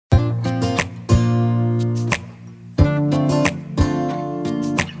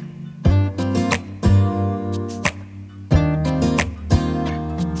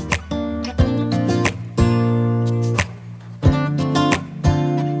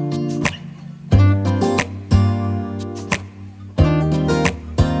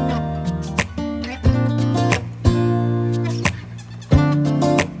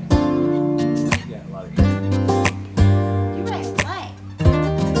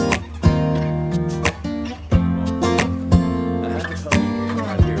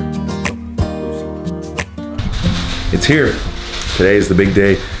It's here. Today is the big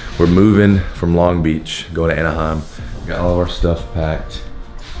day. We're moving from Long Beach, going to Anaheim. We got all of our stuff packed.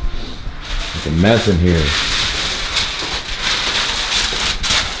 It's a mess in here.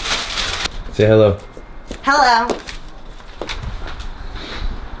 Say hello. Hello.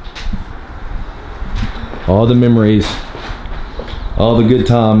 All the memories, all the good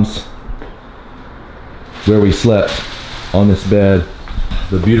times where we slept on this bed,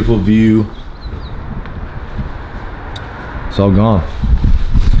 the beautiful view. It's all gone.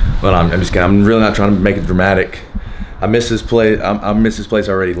 Well, I'm just kidding. I'm really not trying to make it dramatic. I miss this place. I miss this place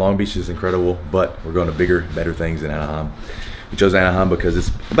already. Long Beach is incredible, but we're going to bigger, better things in Anaheim. We chose Anaheim because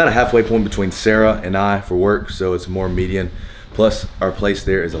it's about a halfway point between Sarah and I for work, so it's more median. Plus, our place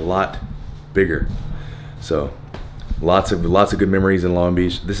there is a lot bigger. So, lots of good memories in Long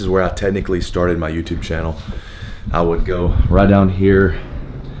Beach. This is where I technically started my YouTube channel. I would go right down here.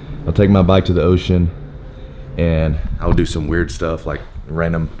 I'll take my bike to the ocean, and I'll do some weird stuff like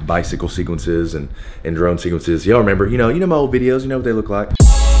random bicycle sequences and drone sequences. Y'all remember, you know my old videos, you know what they look like.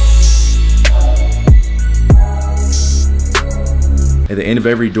 At the end of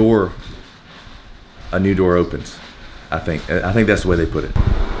every door, a new door opens. I think that's the way they put it.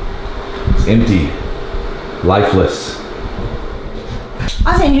 It's empty, lifeless.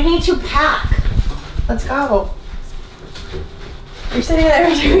 Austen, you need to pack. Let's go. You're sitting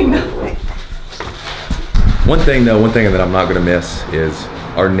there doing nothing. One thing that I'm not gonna miss is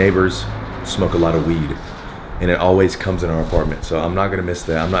our neighbors smoke a lot of weed, and it always comes in our apartment. So I'm not gonna miss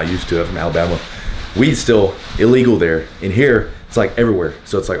that. I'm not used to it from Alabama. Weed's still illegal there. In here, it's like everywhere.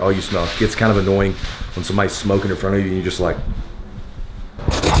 So it's like all you smell. It gets kind of annoying when somebody's smoking in front of you and you're just like.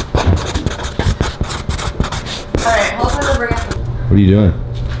 All right, hold on the breath. What are you doing?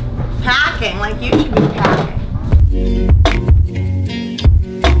 Packing, like you should be packing.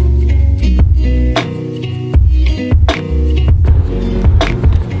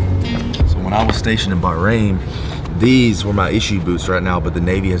 When I was stationed in Bahrain, these were my issue boots right now, but the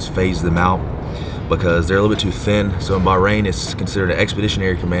Navy has phased them out because they're a little bit too thin. So in Bahrain, it's considered an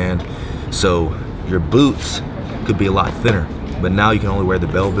expeditionary command. So your boots could be a lot thinner, but now you can only wear the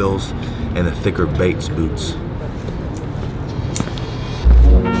Belvilles and the thicker Bates boots.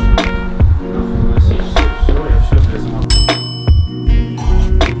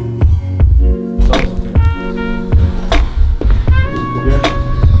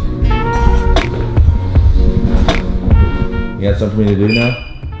 You got something for me to do now?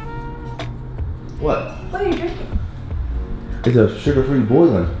 What? What are you drinking? It's a sugar-free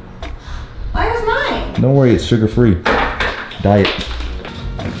boiling. Why is mine? Don't worry, it's sugar-free. Diet.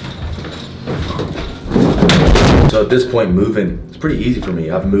 So at this point, moving, it's pretty easy for me.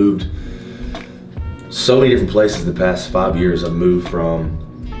 I've moved so many different places the past 5 years. I've moved from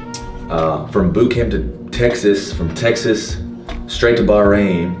Bootcamp to Texas, from Texas straight to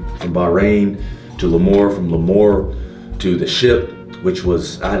Bahrain, from Bahrain to Lemoore, from Lemoore to the ship, which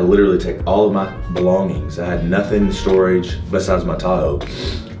was, I had to literally take all of my belongings. I had nothing in storage besides my Tahoe.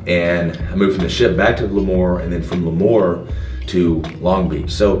 And I moved from the ship back to Lemoore, and then from Lemoore to Long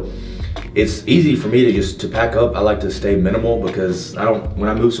Beach. So it's easy for me to pack up. I like to stay minimal because when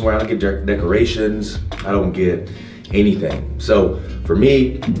I move somewhere, I don't get decorations, I don't get anything. So for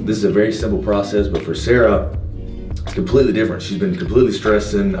me, this is a very simple process, but for Sarah, it's completely different. She's been completely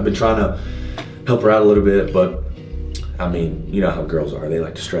stressing. I've been trying to help her out a little bit, but I mean, you know how girls are. They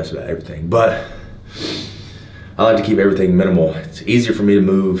like to stress about everything, but I like to keep everything minimal. It's easier for me to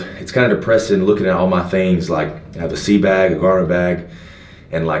move. It's kind of depressing looking at all my things. Like I have a sea bag, a garment bag,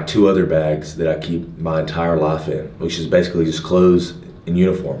 and like 2 other bags that I keep my entire life in, which is basically just clothes and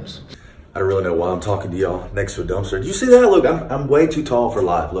uniforms. I don't really know why I'm talking to y'all next to a dumpster. Do you see that? Look, I'm way too tall for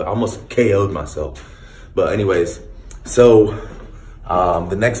life. Look, I almost KO'd myself. But anyways, so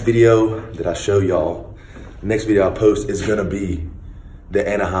the next video that I show y'all, the next video I post is gonna be the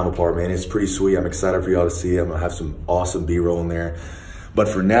Anaheim apartment. It's pretty sweet. I'm excited for y'all to see it. I'm gonna have some awesome B-roll in there. But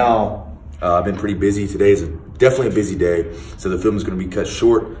for now, I've been pretty busy. Today is definitely a busy day, so the film is gonna be cut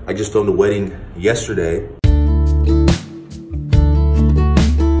short. I just filmed a wedding yesterday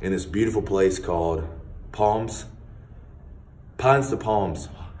in this beautiful place called Pines to Palms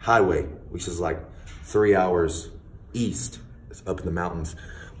Highway, which is like 3 hours east. It's up in the mountains.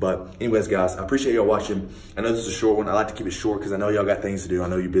 But anyways, guys, I appreciate y'all watching. I know this is a short one. I like to keep it short because I know y'all got things to do. I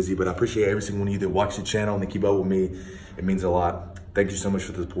know you're busy, but I appreciate every single one of you that watch the channel and they keep up with me. It means a lot. Thank you so much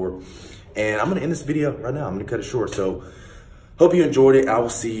for the support. And I'm gonna end this video right now. I'm gonna cut it short. So hope you enjoyed it. I will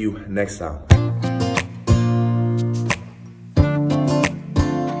see you next time.